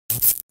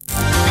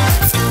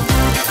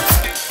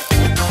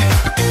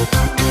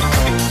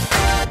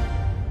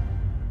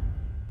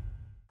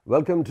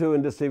Welcome to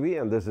Indus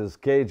TV, and this is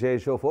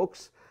KJ Show,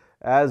 folks.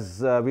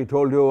 As we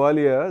told you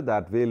earlier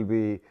that we'll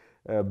be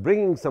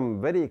bringing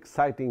some very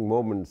exciting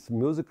moments,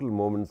 musical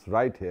moments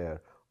right here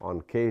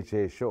on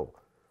KJ Show.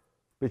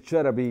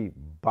 Picture abhi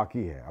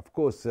baki hai. Of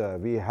course,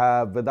 we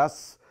have with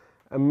us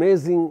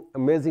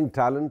amazing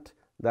talent,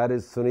 that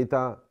is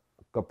Sunita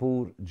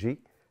Kapur ji,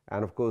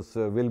 and of course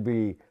we'll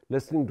be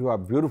listening to her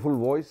beautiful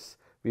voice.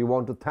 We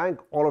want to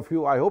thank all of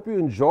you. I hope you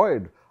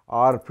enjoyed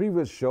our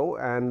previous show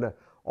and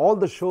all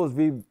the shows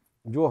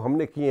जो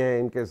हमने किए हैं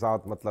इनके साथ,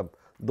 मतलब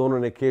दोनों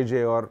ने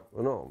KJ और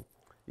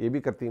ये भी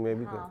करती हैं, मैं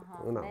भी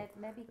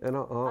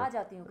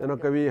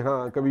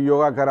कभी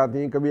योगा कराती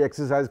हैं, कभी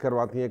एक्सरसाइज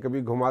करवाती हैं,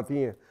 कभी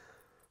घुमाती हैं.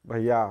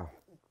 भैया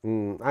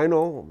आई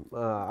नो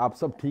आप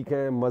सब ठीक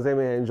हैं, मज़े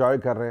में एंजॉय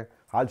कर रहे हैं.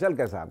 हालचाल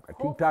कैसा है आपका?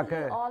 ठीक ठाक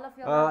है?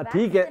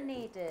 ठीक है.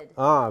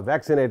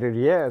 Vaccinated,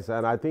 yes.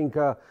 And I think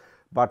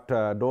but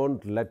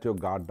don't let your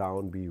guard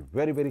down. Be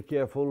very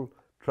careful.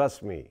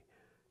 Trust me,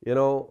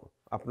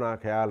 अपना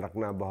ख्याल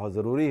रखना बहुत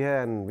ज़रूरी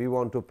है. And we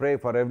want to pray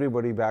for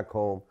everybody back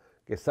home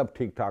कि सब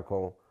ठीक ठाक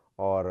हों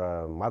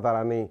और माता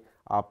रानी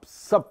आप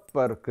सब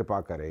पर कृपा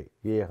करे,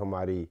 ये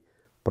हमारी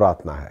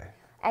प्रार्थना है.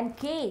 एंड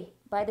के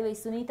by the way,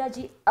 Sunita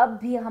ji अब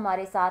भी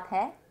हमारे साथ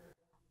है,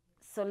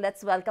 so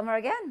let's welcome her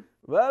again.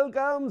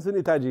 Welcome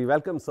Sunita ji,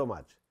 welcome so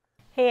much.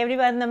 Hey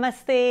everyone,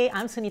 namaste.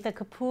 I'm Sunita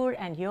Kapur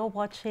and you're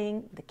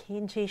watching the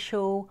KJ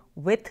Show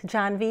with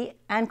Janhavi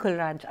and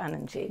Kulraj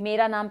Anand ji.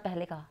 मेरा नाम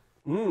पहले कहा.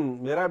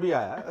 मेरा भी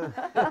आया.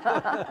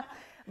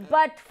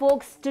 But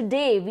folks,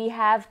 today we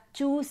have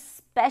two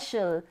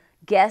special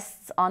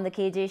guests on the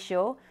KJ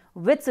Show.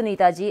 With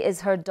Sunita ji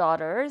is her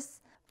daughters,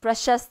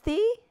 Prashasti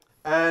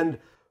and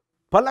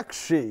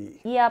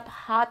Palakshi. ये आप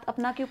हाथ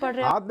अपना क्यों पढ़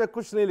रहे हो? हाथ में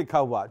कुछ नहीं लिखा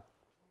हुआ.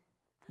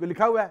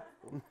 लिखा हुआ है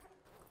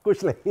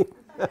कुछ नहीं.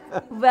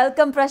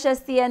 Welcome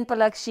Prashasti and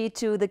Palakshi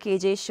to the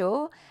KJ Show,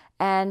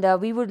 and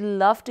we would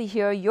love to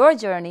hear your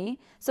journey.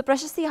 So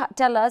Prashasti,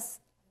 tell us,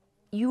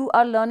 you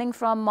are learning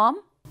from mom?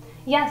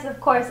 Yes, of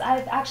course.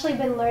 I've actually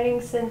been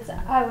learning since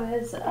I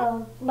was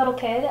a little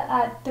kid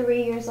at 3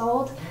 years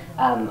old.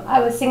 I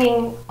was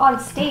singing on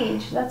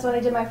stage. That's when I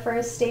did my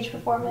first stage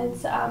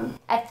performance.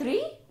 At 3?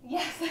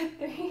 Yes, at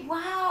 3.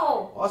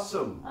 Wow!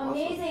 Awesome.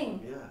 Amazing.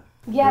 Awesome.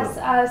 Yeah.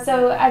 Yes,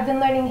 so I've been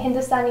learning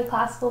Hindustani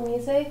classical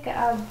music.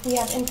 We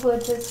have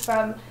influences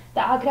from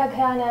the Agra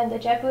Gharana and the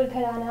Jaipur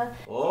Gharana.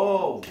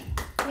 Oh!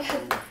 Yes.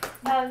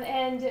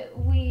 And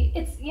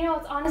it's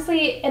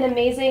honestly an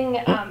amazing,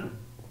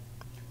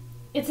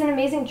 it's an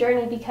amazing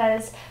journey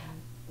because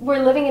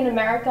we're living in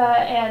America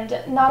and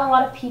not a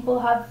lot of people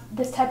have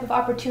this type of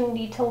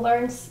opportunity to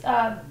learn,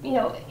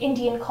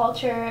 Indian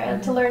culture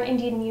and to learn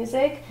Indian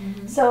music.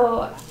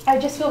 So I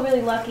just feel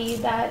really lucky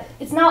that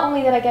it's not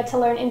only that I get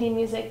to learn Indian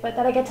music, but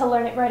that I get to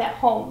learn it right at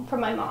home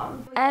from my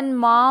mom. And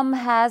mom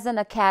has an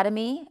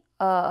academy,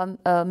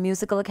 a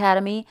musical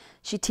academy.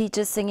 She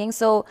teaches singing.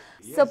 So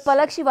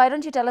Palakshi, why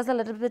don't you tell us a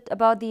little bit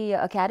about the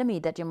academy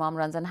that your mom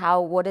runs and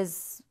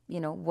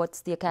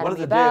what's the academy about? What is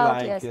the day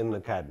like in the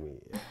academy?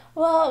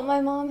 Well,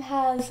 my mom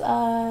has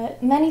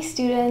many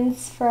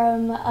students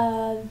from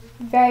a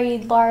very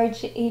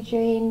large age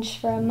range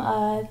from,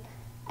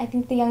 I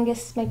think the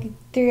youngest might be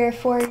 3 or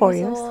 4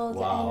 years old.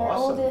 Wow, and our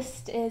awesome.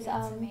 oldest is,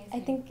 I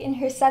think, in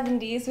her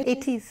 70s.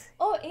 80s.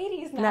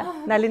 80s now.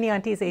 Nalini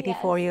auntie is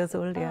 84 Yes. years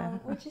old, yeah.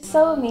 Which is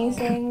so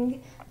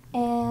amazing.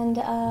 And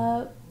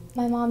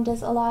my mom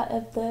does a lot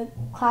of the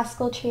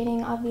classical training,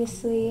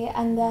 obviously,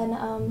 and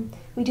then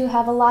we do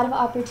have a lot of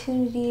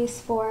opportunities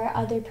for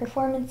other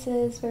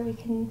performances where we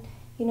can,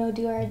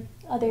 do our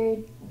other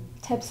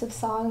types of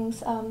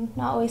songs,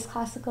 not always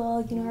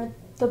classical,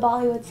 the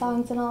Bollywood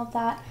songs and all of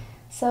that.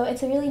 So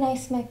it's a really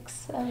nice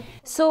mix.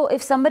 So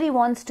if somebody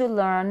wants to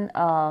learn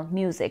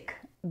music,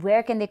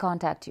 where can they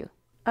contact you?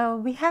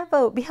 We have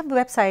a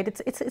website.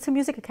 It's a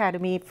music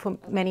academy for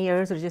many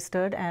years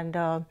registered, and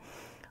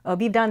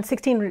we've done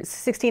 16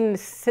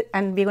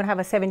 and we're going to have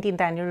a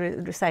 17th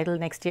annual recital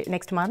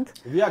next month.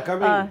 We are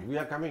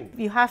coming.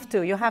 You have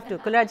to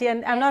Kulraji,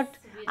 and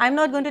I'm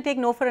not going to take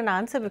no for an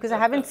answer because I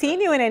haven't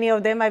seen you in any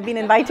of them. I've been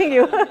inviting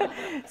you.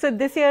 So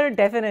this year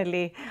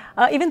definitely,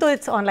 even though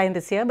it's online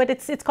this year, but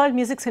it's called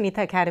MusicSunita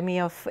Academy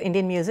of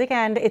Indian Music,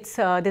 and it's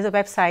there's a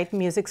website,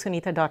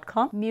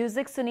 musicsunita.com.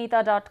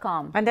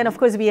 musicsunita.com. And then of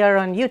course we are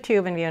on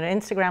YouTube and we are on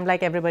Instagram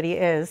like everybody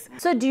is.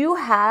 So do you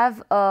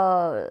have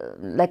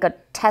like a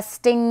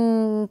testing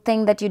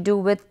thing that you do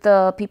with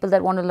the people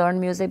that want to learn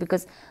music?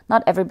 Because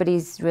not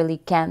everybody's really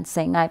can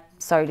sing. I'm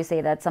sorry to say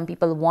that. Some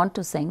people want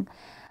to sing.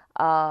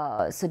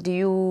 So do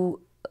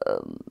you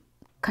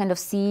kind of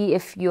see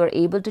if you're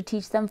able to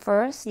teach them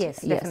first?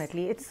 Yes,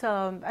 definitely. It's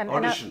an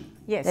audition.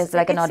 Yes, it's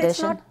like an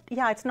audition.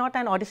 It's not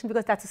an audition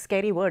because that's a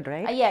scary word,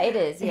 right? Yeah, it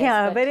is. Yes,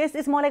 yeah, but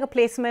it's more like a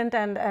placement,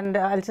 and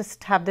I'll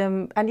just have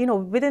them, and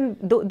within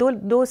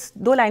those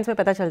lines में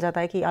पता चल जाता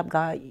है कि आप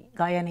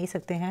गा या नहीं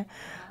सकते हैं.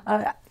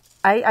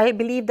 I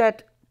believe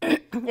that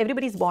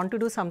everybody is born to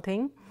do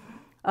something.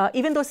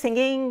 Even though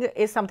singing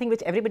is something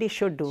which everybody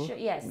should do.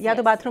 Yes. या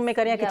तो bathroom में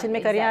करें या kitchen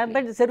में करें,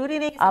 but ज़रूरी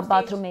नहीं आप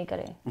bathroom में ही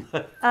करें.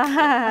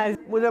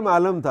 मुझे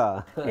मालूम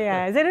था.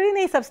 Yeah, ज़रूरी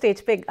नहीं सब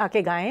stage पे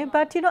आके गाएं,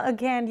 but you know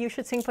again you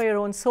should sing for your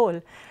own soul.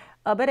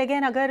 But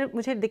again अगर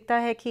मुझे दिखता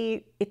है कि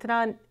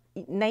इतना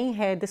नहीं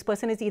है, this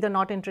person is either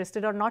not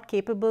interested or not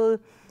capable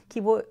कि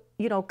वो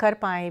कर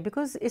पाएँ,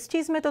 because इस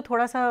चीज़ में तो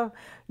थोड़ा सा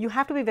you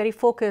have to be very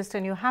focused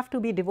and you have to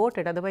be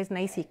devoted, otherwise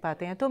नहीं सीख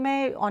पाते हैं. तो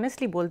मैं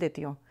honestly बोल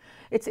देती हूँ.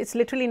 It's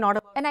literally not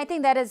about, and I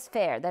think that is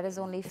fair, that is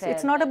only fair.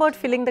 It's not about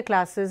filling the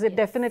classes, it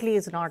definitely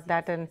is not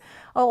that. And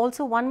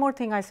also one more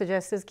thing I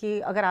suggest is कि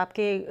अगर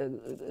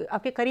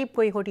आपके करीब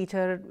कोई हो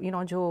teacher,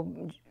 जो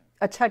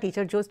अच्छा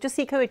teacher, जो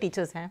सीखे हुए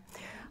टीचर्स हैं,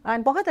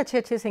 एंड बहुत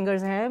अच्छे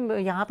सिंगर्स हैं,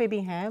 यहाँ पे भी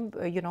हैं,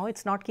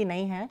 इट्स नॉट कि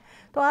नहीं है,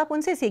 तो आप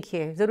उनसे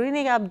सीखिए. ज़रूरी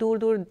नहीं कि आप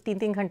दूर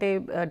 3 घंटे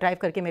ड्राइव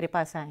करके मेरे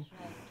पास आएँ,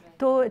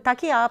 तो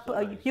ताकि आप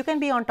you can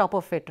be on top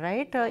of it,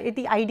 right.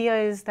 The idea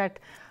is that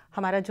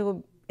हमारा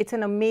जो it's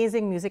an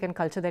amazing music and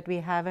culture that we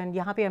have, and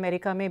यहाँ पे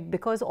अमेरिका में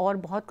बिकॉज और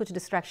बहुत कुछ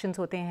डिस्ट्रैक्शंस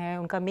होते हैं,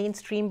 उनका मेन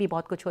स्ट्रीम भी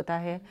बहुत कुछ होता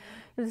है.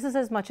 This is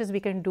as much as we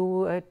can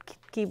do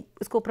कि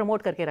उसको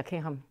प्रमोट करके रखें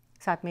हम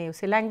साथ में.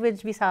 उससे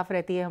लैंग्वेज भी साफ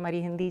रहती है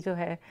हमारी हिंदी जो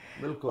है.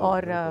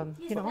 और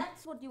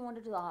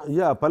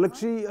Yeah,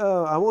 Palakshi,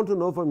 I want to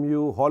know from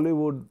you,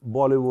 Hollywood,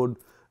 Bollywood,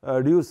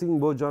 do you sing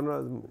both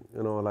genres,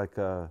 like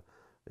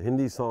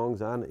Hindi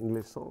songs and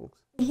English songs?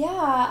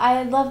 Yeah,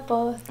 I love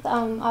both.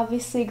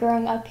 Obviously,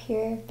 growing up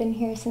here, been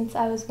here since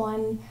I was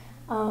 1.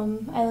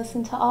 I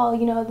listen to all,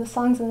 the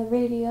songs on the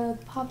radio,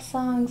 the pop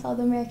songs, all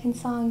the American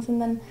songs,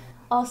 and then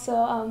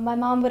also my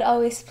mom would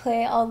always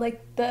play all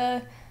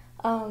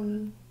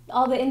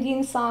the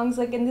Indian songs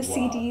in the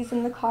CDs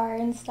in the car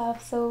and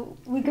stuff. So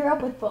we grew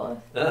up with both,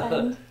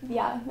 and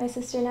yeah, my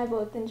sister and I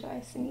both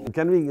enjoy singing.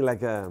 Can we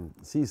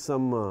see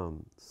some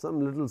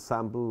little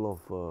sample of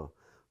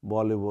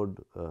Bollywood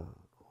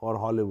or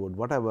Hollywood,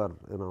 whatever,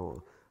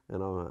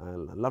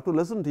 I'd love to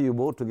listen to you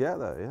both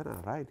together. Yeah,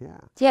 right, yeah.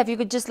 Yeah, if you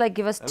could just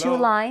give us two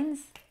lines.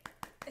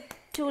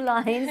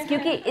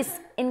 क्योंकि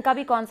इनका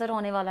भी concert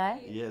होने वाला है.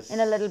 Yes. In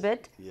a little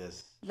bit.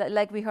 Yes.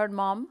 Like we heard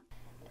Mom.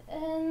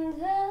 And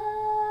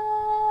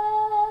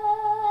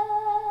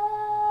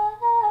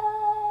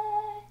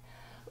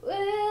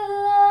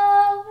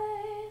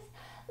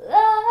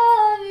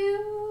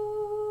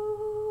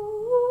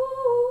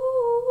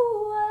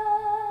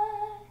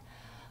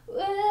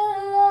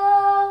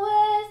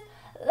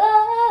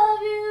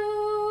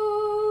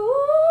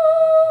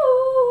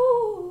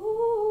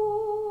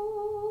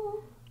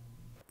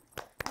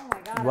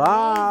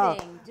Wow.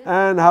 Amazing.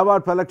 And how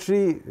about Palakshi,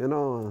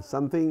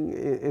 something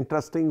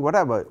interesting,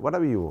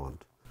 whatever you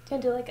want. can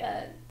do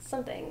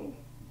something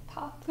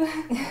pop,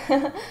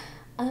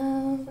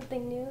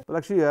 something new.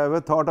 Palakshi, you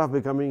ever thought of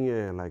becoming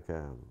a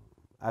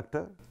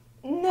actor?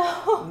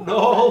 No. No.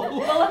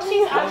 Well,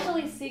 she's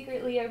actually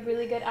secretly a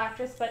really good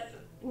actress, but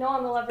no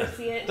one will ever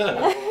see it.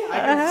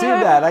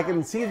 I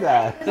can see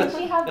that. Doesn't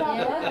she have that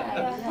look?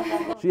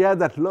 Yeah. She had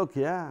that look,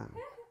 yeah.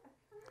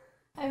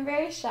 I'm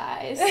very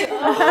shy,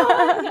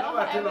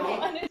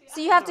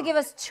 So you have to give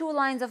us 2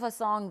 lines of a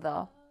song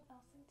though.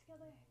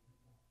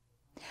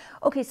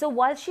 Okay, so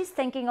while she's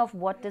thinking of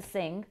what to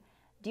sing,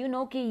 do you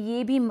know कि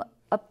ये भी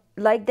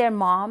like their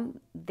mom,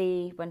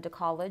 they went to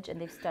college and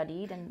they've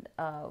studied, and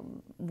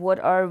what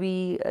are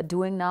we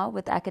doing now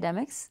with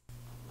academics?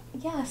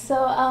 Yeah,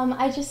 so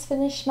I just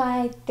finished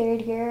my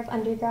 3rd year of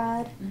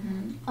undergrad.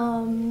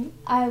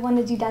 I want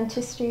to do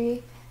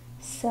dentistry,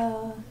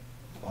 so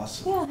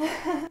Awesome.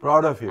 yeah.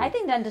 Proud of you. I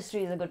think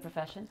dentistry is a good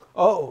profession.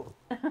 Oh.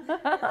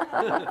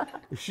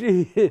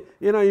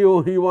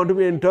 You want to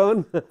be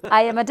intern?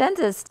 I am a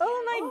dentist. Oh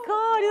my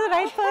God, you're the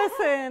right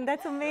person.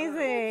 That's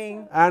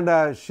amazing.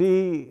 And she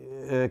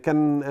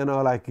can,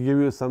 give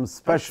you some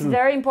special... It's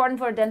very important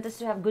for a dentist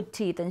to have good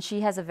teeth, and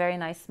she has a very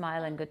nice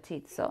smile and good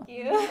teeth. So. Thank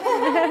you.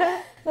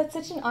 That's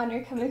such an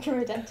honor coming from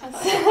a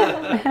dentist.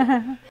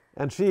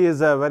 And she is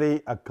a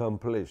very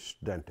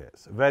accomplished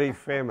dentist, very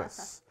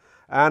famous.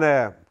 And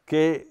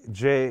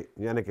KJ, Okay,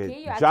 you're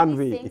actually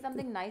Janhavi. saying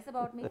something nice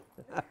about me.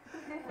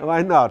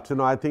 Why not?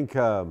 I think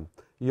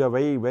you are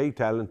very, very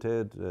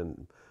talented.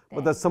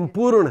 But the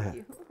Sampurna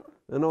hai.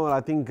 I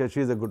think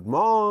she's a good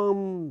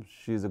mom,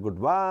 she's a good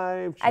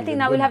wife. I think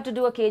now we'll have to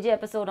do a KJ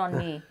episode on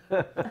me.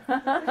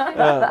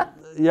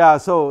 Yeah,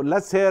 so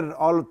let's hear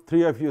all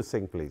 3 of you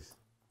sing, please.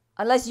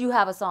 Unless you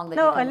have a song that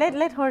No, you can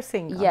let her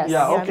sing. Yes.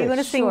 Yeah, okay. We're going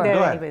to sing Sure. there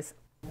Go ahead. anyways.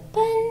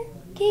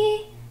 बनके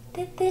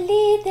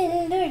तितली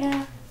दिल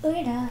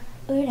उड़ा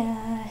उड़ा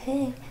है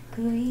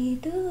कोई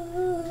दूर.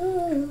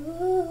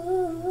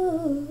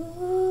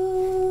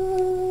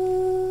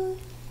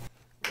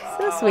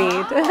 So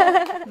sweet.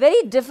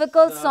 Very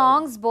difficult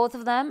songs, both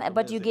of them,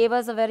 but you gave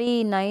us a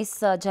very nice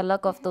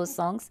jhalak of those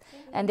songs,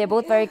 and they're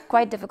both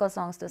quite difficult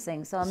songs to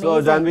sing. So amazing.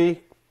 So, Janhavi,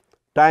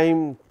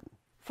 time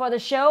For the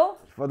show.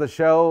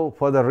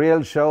 for the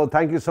real show.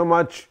 Thank you so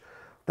much.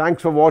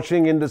 Thanks for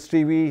watching Indus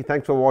TV.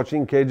 Thanks for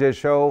watching KJ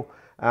Show.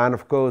 And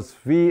of course,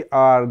 we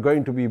are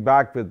going to be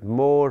back with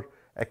more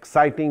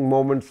exciting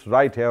moments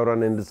right here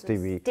on Indus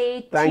TV.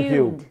 Stay Thank you.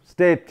 tuned.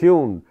 Stay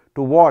tuned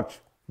to watch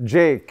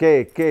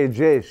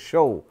JKKJ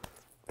show.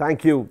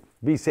 Thank you.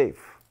 Be safe.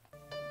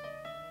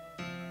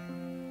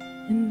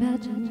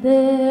 Imagine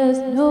there's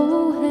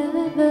no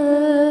heaven.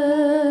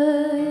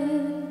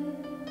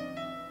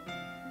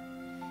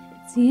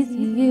 It's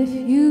easy if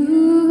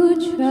you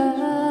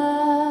try.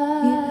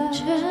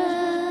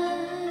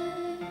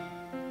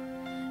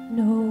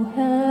 No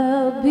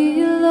hell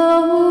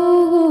below.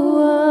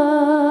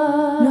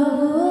 No.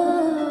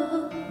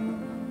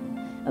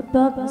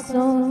 Above us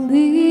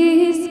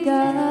only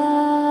sky.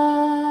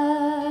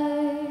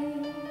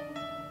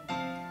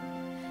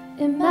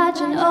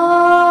 Imagine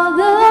all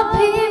the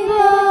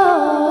people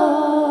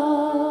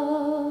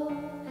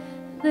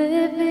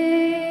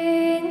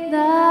living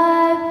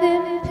life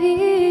in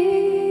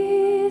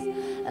peace.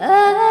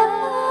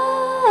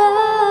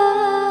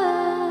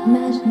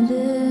 Imagine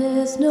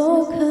there's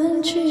no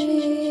country.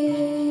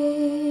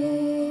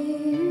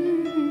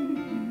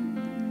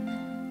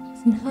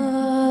 Isn't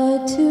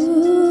hard to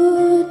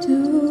do.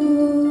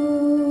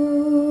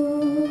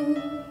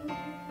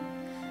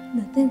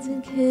 Nothing to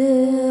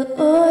kill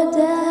or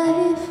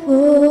die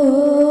for.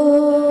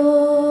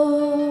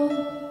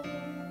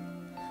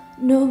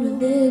 No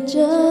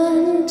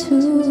religion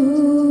too.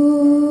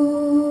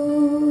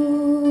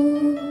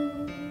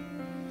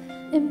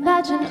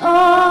 Imagine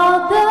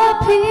all the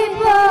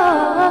people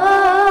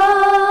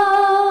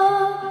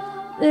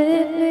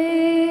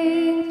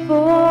living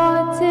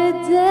for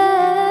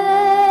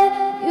today.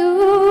 You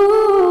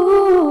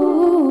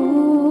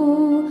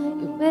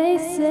may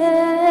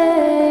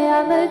say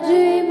I'm a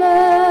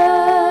dreamer,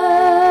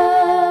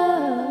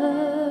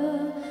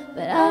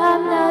 but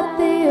I'm not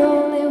the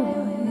only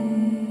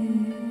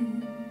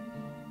one.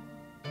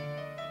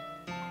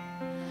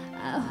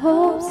 I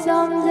hope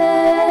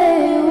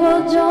someday you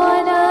will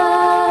join us,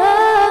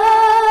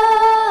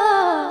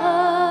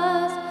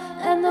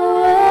 and the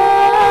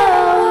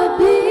world will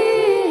be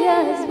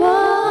as one.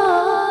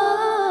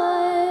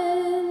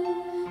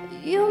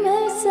 You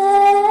may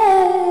say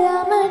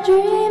I'm a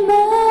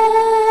dreamer,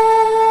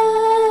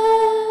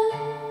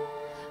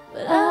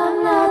 but I'm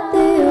not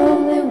the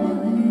only one.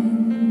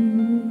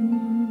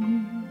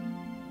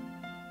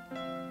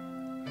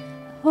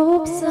 I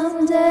hope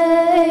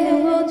someday you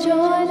will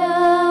join us,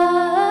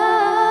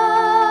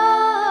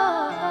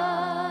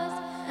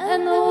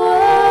 and the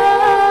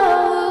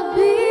world will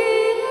be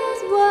as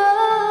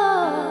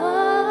one.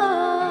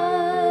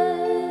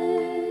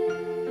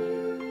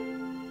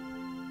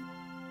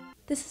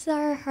 This is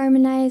our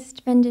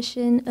harmonized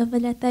rendition of a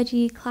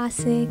Lataji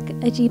classic,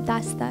 Ajeeb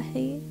Dasta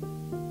Hai.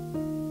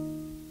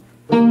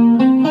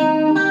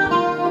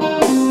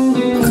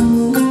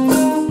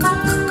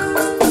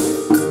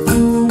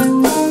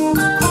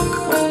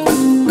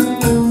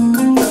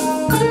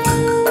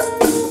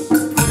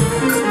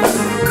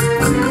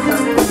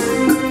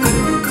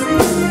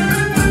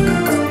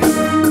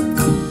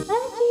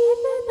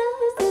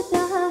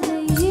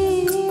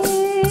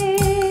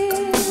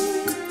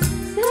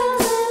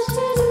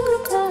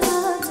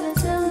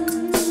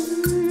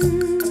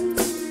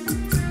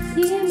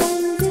 ये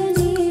मंज़िल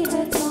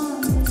है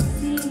कौन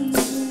सी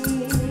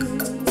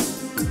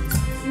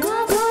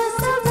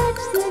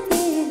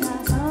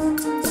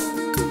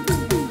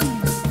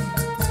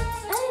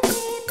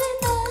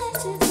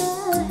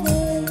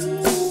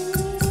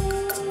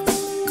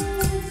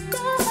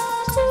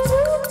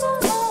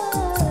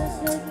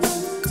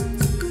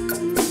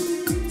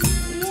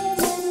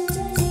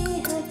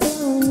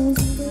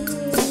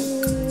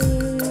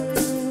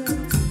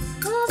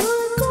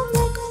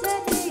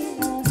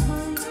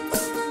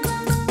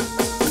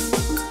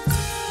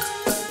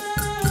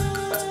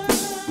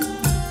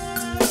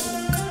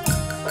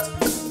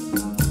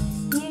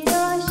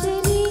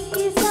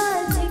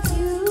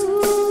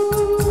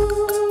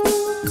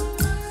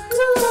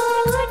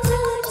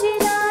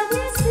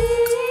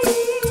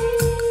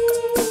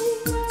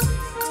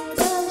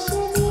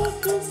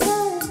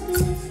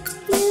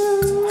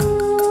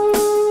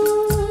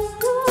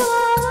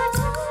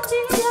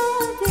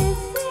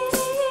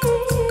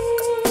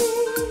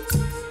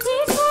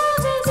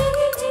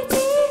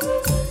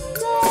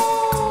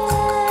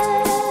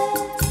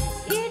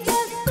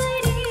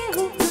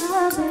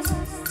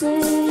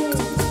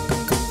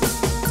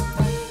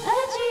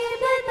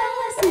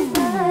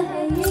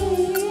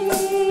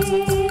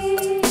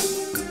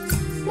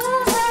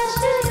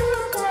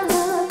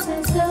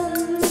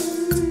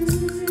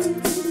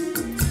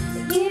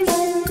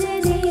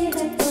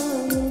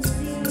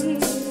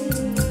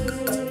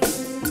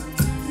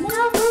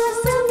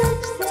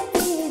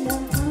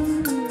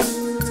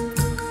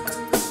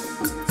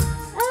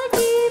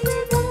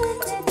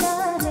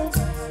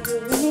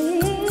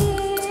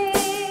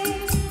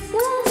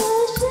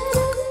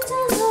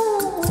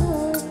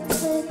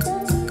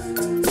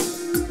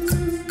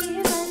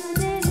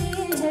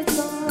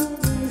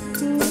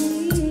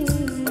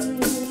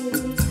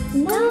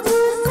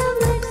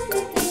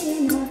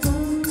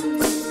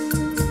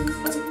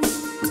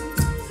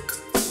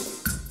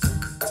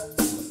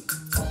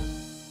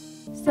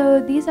So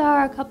these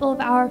are a couple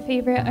of our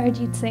favorite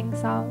Arijit Singh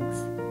songs.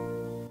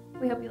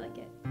 We hope you like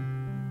it.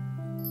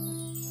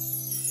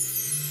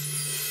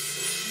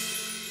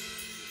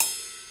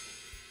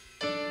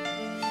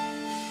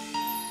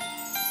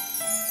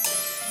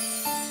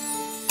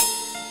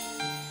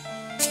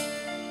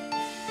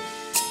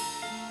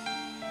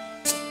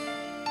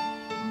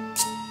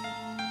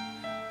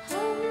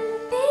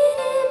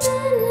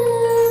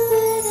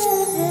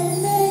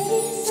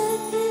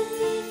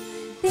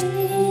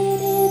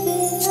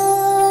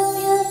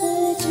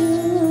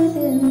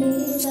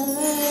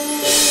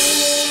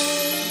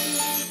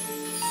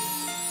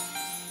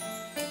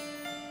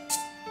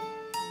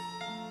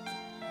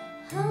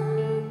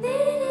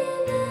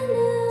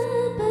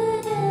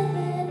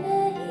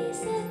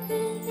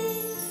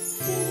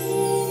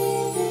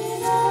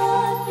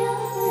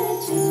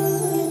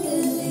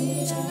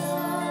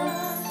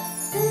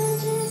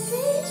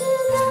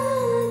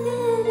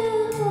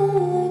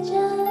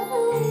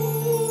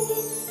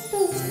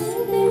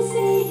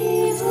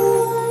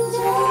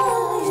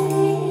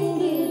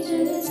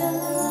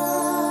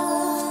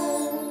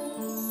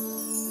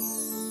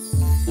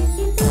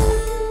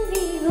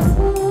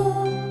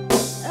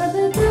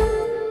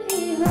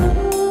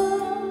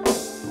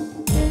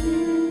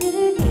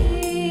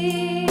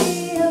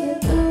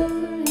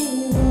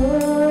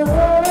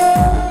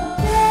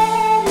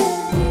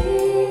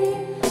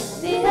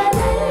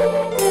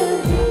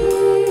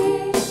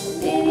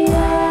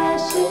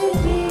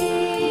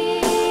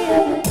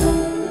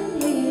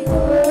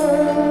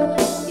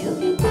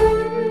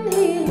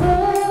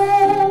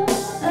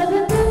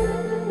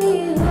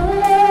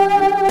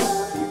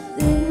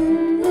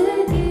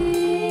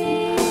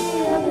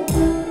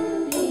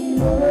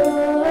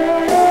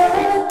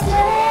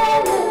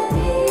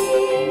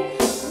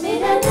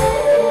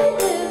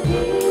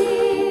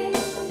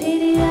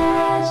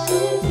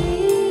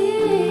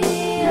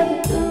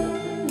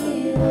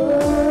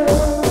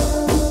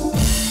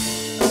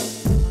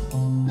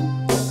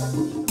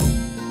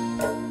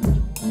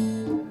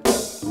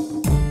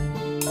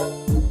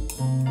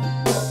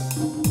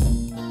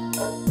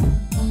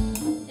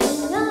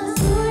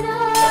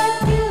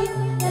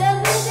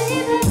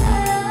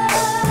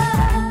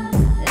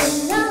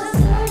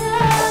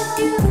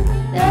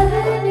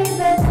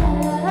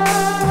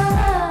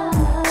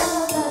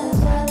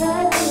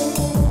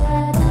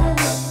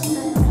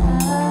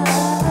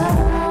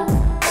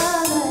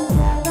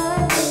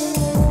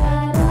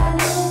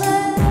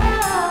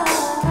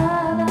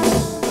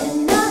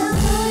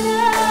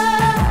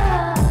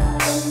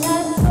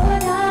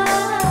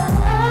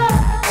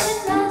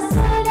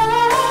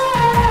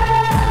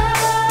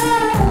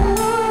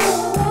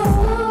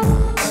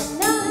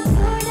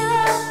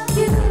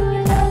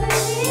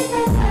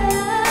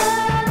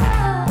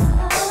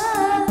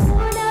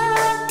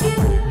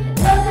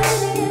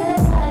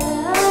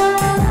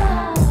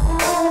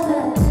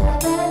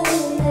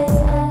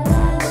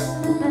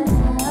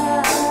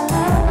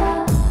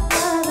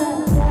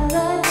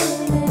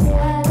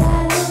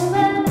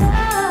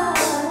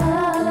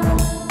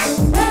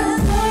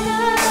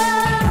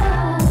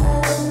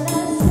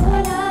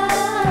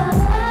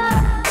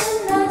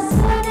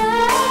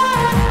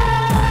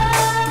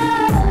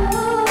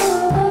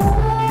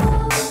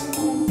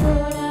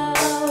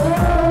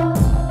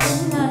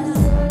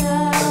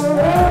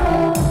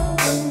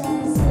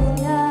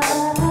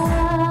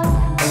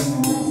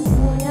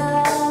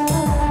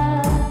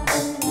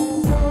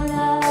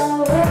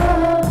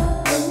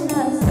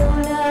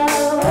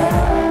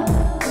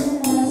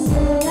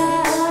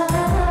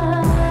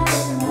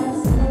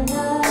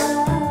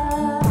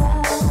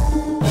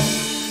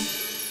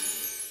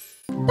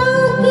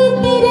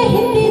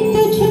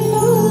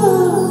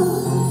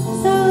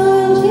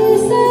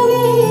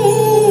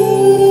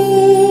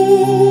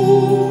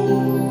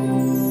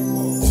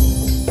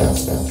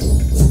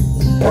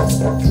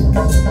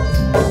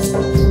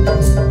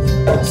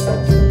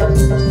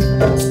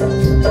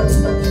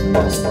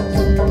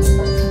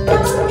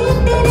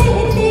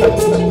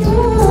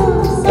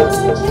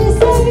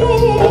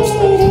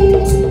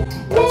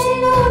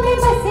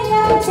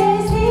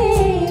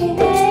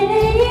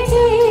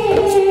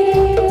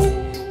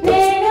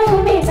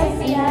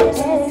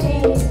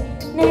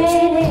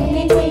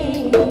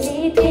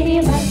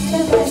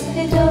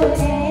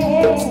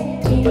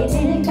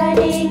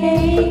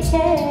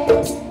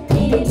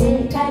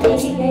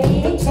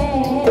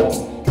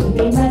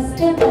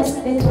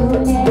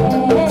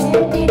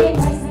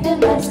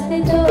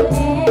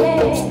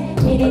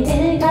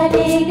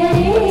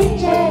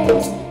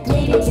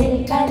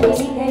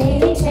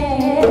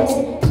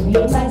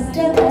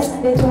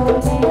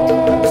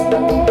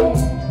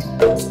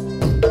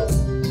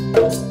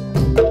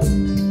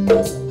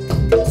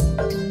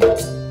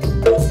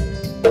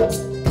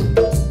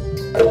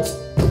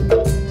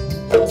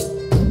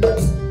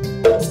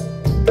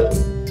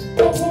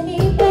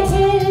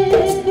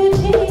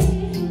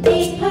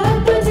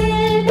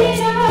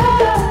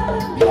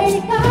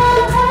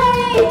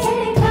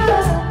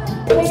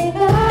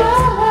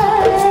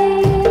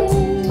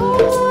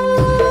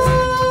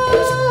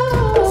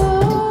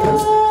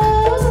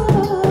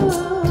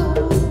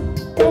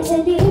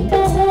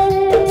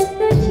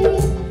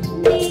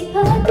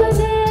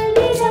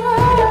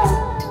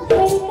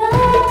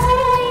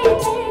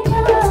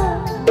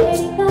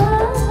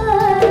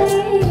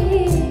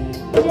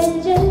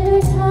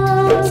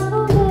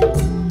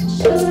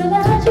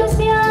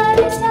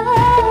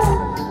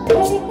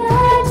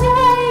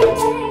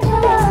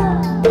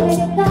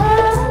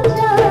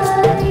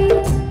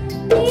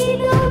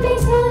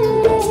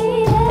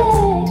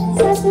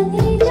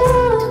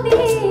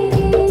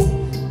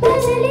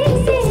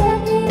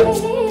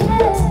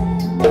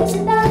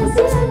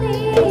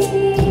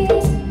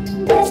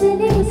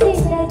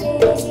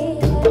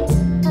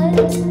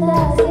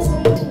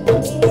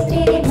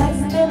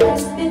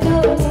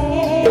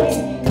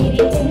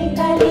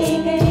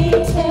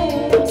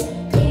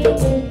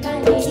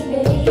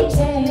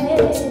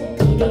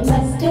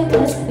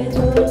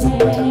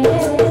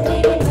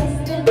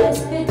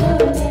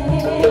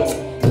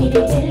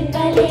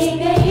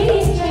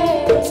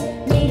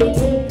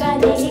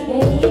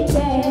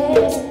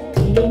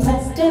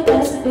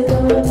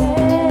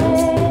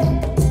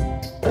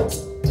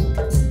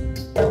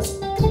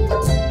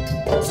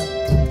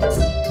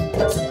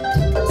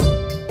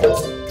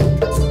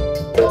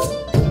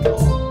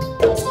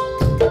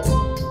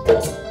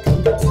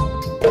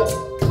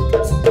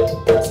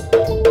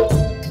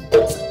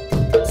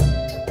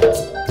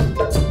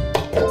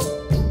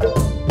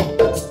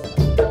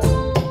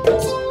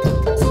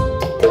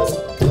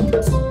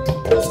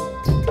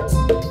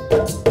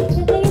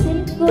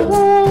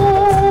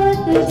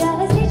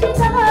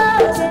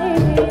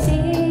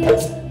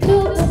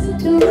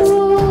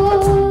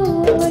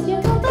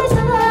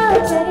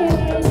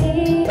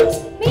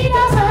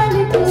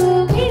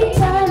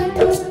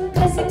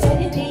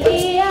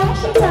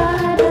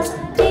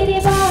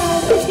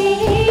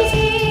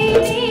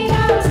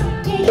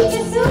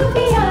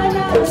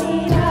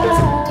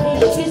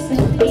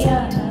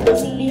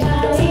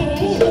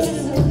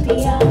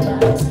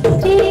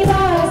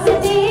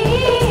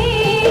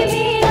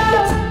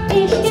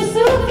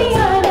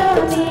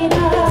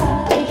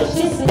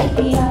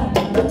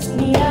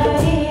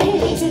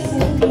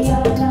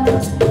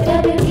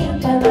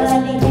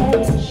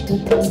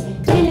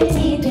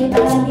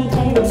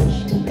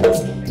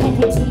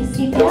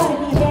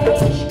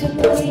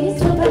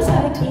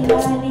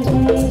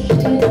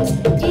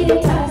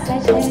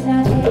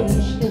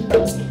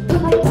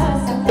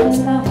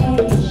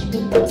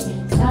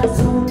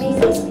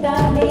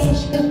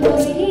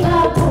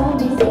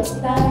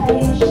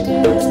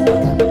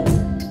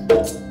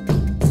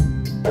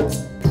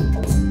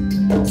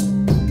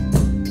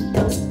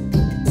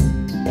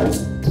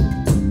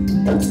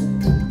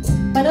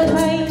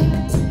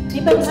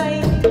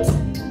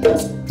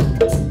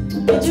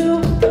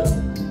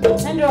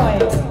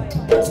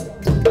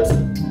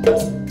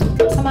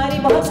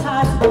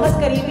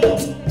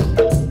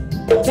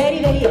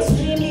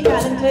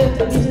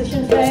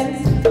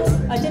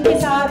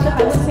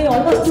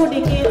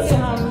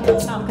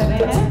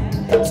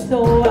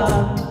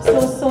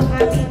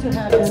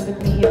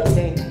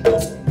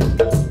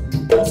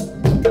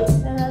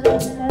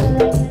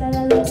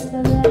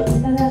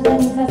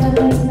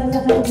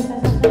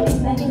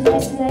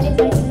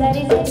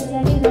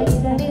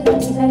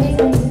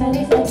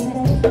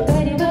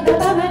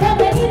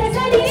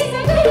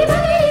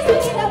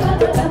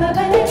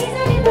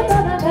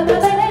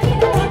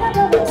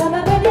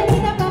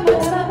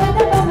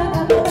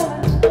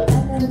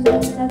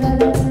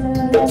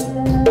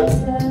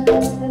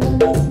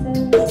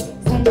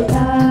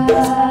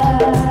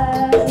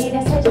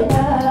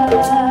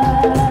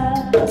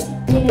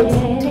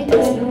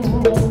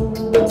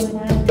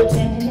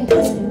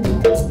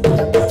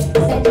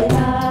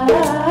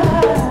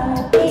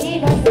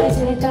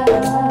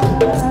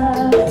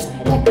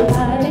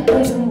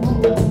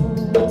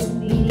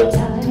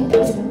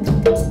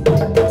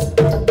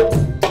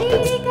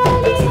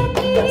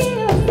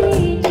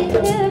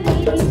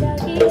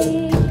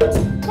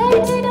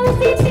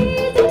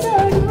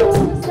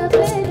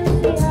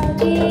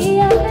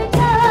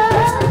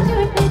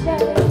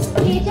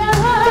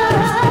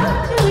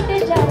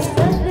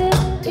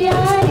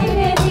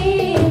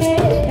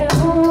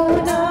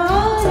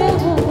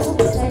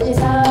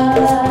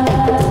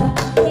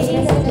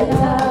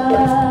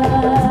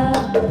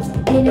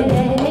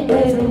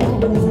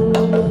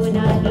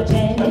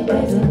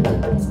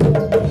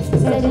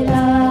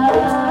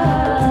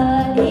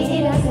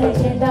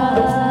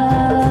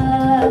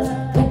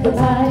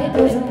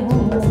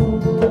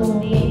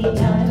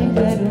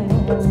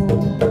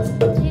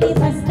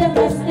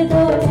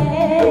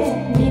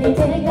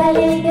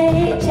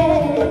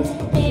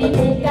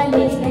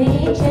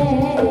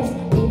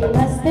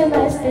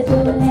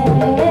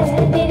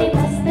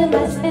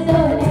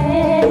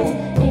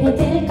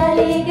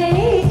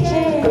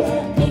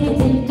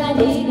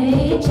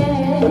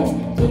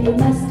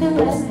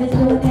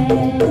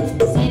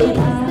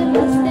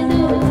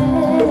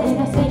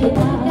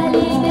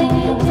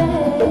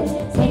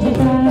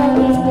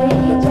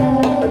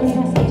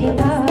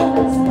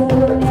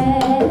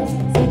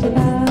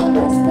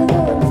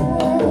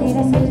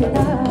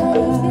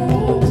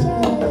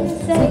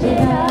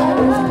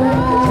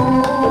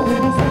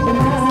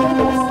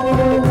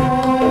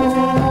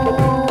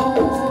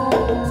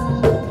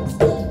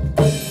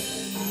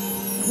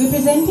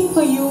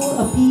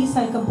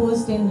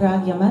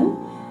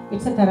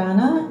 It's a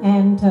tarana,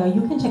 and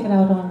you can check it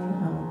out on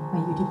my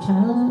YouTube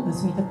channel,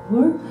 Sunita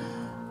Kapur.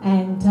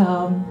 And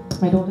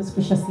my daughters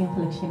Prashasti and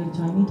Palakshi will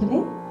join me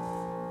today.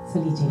 So,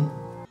 lijiye.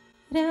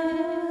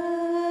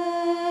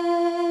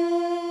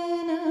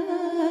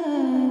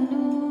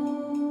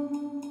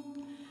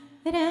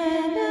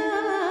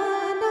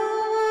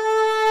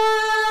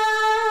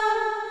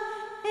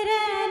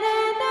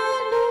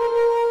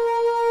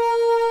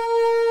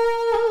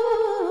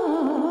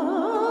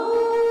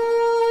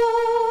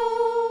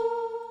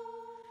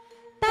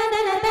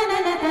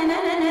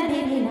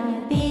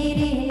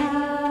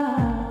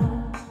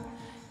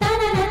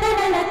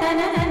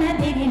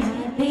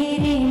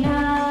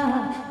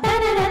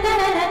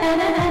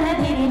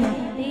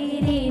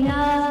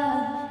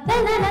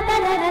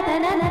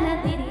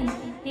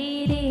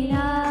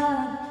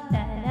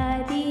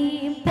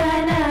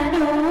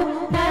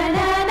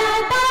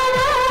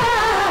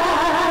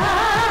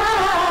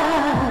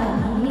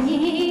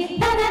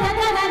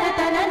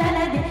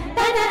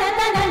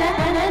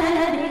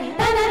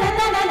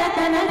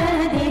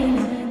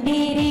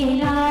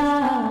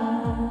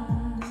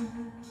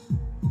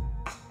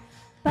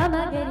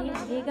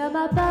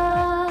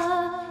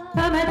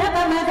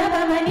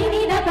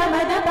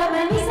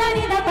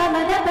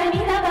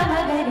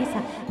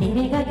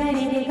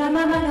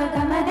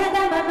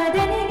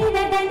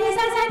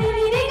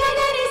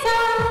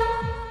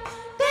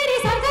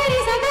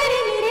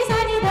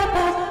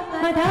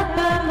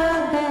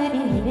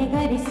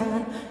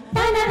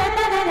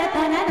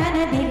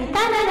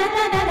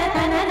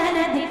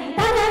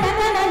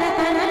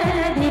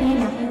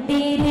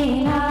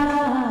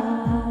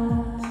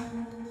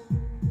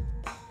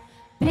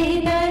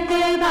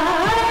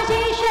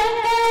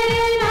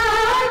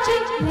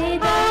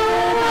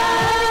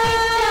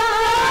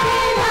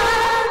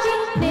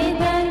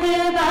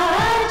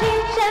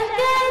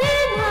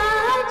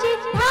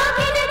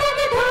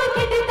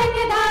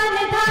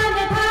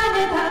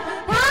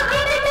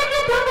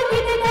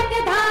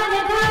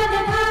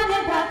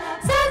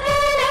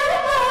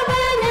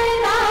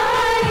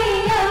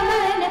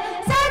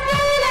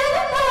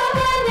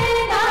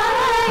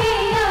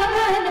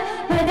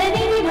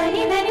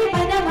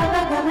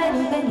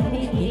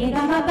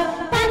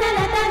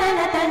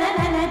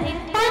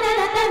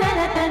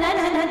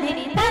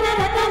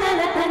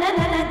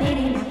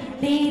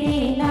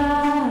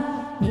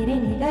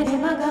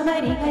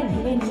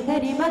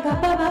 ma ga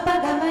pa ma pa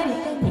ga ma ri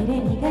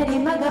ni ga ri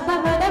ma ga pa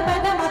ma da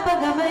ma pa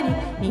ga ma ri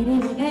ni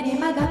ga ri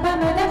ma ga pa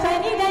ma da pa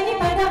ni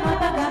pa da ma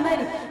pa ga ma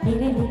ri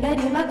ni ga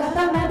ri ma ga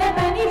pa ma da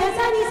pa ni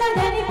sa ni sa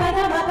da ni pa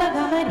da ma pa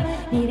ga ma ri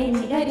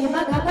ni ga ri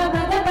ma ga pa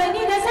ma da pa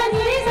ni sa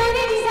ni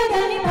sa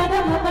da ni pa da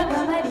ma pa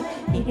ga ma ri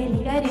ni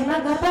ga ri ma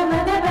ga pa ma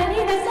da pa ni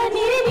sa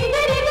ni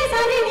ga ri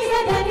sa ni sa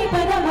da ni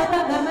pa da ma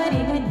pa ga ma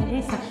ri ni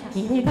sa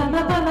ni ga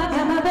ma pa ma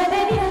ga ma pa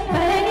da ni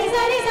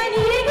sa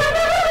ni ga ma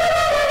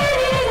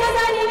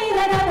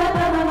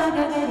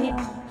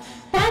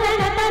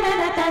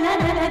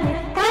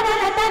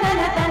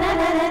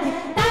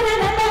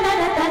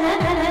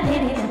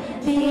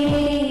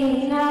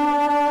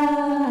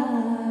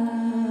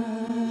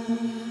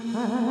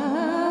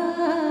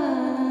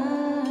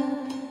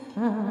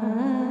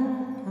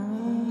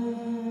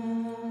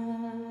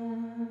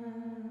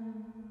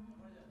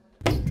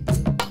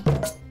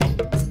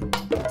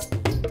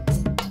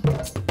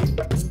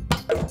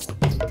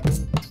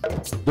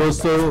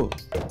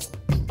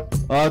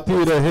दोस्तों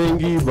आती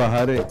रहेंगी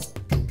बहारें,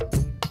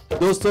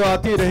 दोस्तों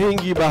आती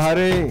रहेंगी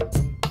बहारें,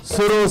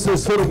 सुरों से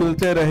सुर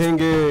मिलते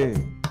रहेंगे,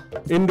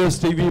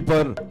 इंडस टीवी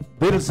पर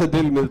दिल से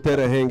दिल मिलते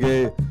रहेंगे।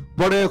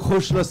 बड़े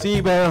खुश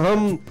नसीब हैं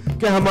हम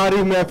कि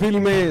हमारी महफिल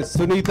में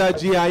सुनीता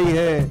जी आई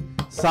हैं,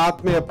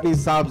 साथ में अपनी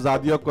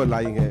साहबजादियों को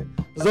लाई हैं।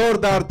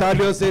 जोरदार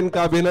तालियों से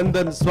इनका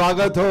अभिनंदन,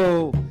 स्वागत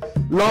हो।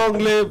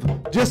 Long live.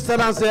 जिस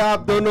तरह से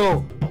आप दोनों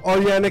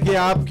और यानी कि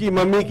आपकी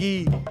मम्मी की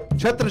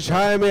छत्र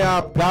छाया में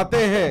आप गाते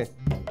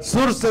हैं,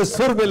 सुर से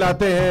सुर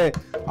मिलाते हैं,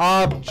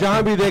 आप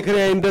जहां भी देख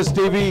रहे हैं इंडस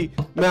टीवी,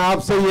 मैं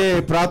आपसे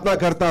ये प्रार्थना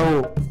करता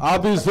हूं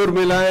आप भी सुर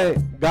मिलाएं,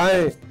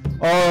 गाएं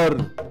और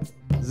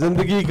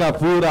जिंदगी का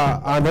पूरा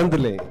आनंद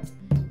लें।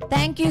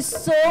 Thank you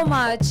so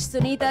much,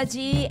 Sunita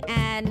ji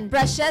and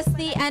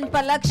Prashasti and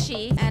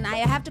Palakshi. And I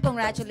have to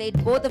congratulate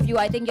both of you.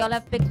 I think y'all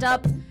have picked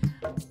up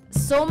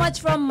so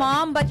much from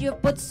mom, but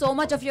you've put so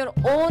much of your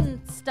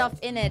own stuff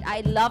in it.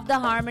 I love the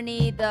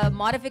harmony, the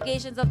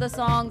modifications of the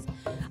songs.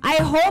 I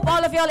hope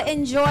all of y'all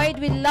enjoyed.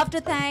 We'd love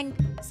to thank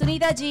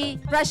Sunita ji,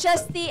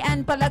 Prashasti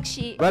and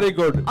Palakshi. Very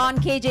good. On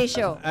KJ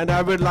Show. And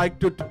I would like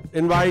to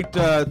invite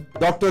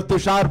Dr.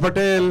 Tushar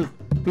Patel.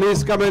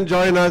 Please come and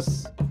join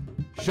us.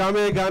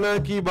 शामे गाना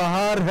की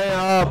बहार है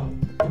आप,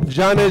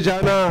 जाने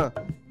जाना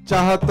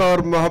चाहत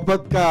और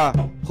मोहब्बत का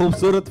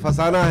खूबसूरत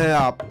फसाना है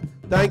आप।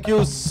 Thank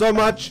you so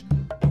much.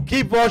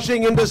 Keep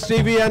watching Indus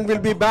TV and we'll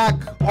be back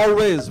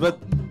always with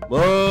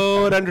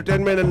more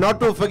entertainment, and not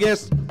to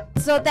forget.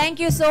 So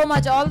thank you so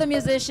much, all the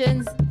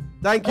musicians.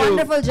 Thank you.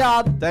 Wonderful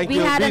job. Thank we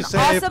you. had Be an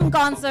safe. awesome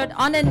concert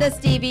on Indus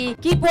TV.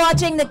 Keep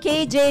watching the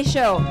KJ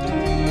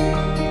Show.